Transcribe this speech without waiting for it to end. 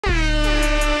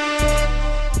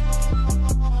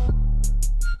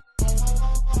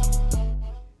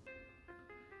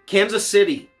Kansas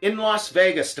City in Las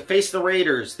Vegas to face the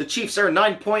Raiders. The Chiefs are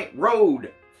 9-point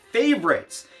road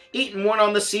favorites. 8-1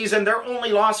 on the season. Their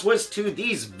only loss was to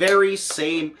these very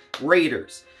same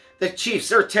Raiders. The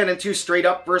Chiefs are 10-2 straight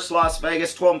up versus Las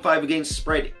Vegas. 12-5 against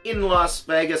spread in Las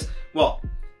Vegas. Well,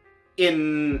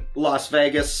 in Las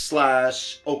Vegas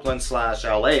 / Oakland /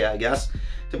 LA, I guess.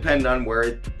 Depending on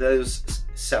where those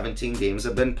 17 games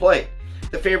have been played.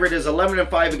 The favorite is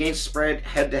 11-5 against spread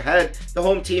head-to-head. The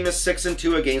home team is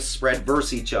 6-2 against spread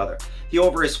versus each other. The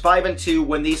over is 5-2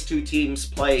 when these two teams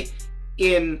play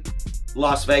in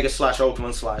Las Vegas /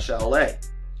 Oakland / LA.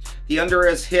 The under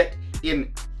is hit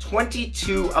in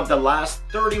 22 of the last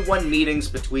 31 meetings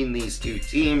between these two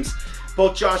teams.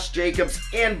 Both Josh Jacobs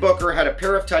and Booker had a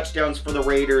pair of touchdowns for the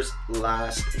Raiders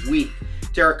last week.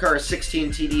 Derek Carr has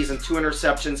 16 TDs and 2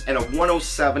 interceptions and a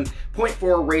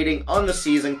 107.4 rating on the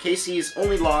season. KC's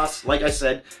only loss, like I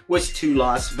said, was to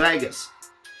Las Vegas.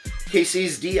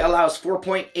 KC's D allows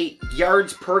 4.8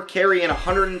 yards per carry and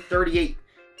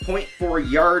 138.4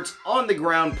 yards on the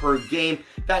ground per game.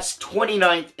 That's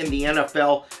 29th in the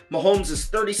NFL. Mahomes is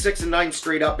 36-9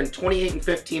 straight up and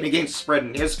 28-15 against spread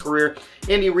in his career.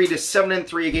 Andy Reid is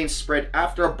 7-3 against spread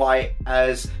after a bye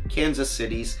as Kansas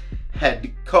City's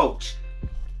head coach.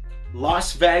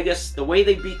 Las Vegas, the way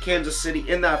they beat Kansas City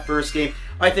in that first game,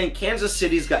 I think Kansas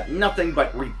City's got nothing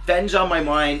but revenge on my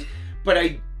mind, but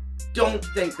I don't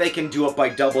think they can do it by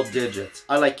double digits.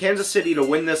 I like Kansas City to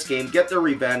win this game, get their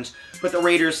revenge, but the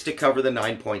Raiders to cover the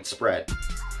 9-point spread.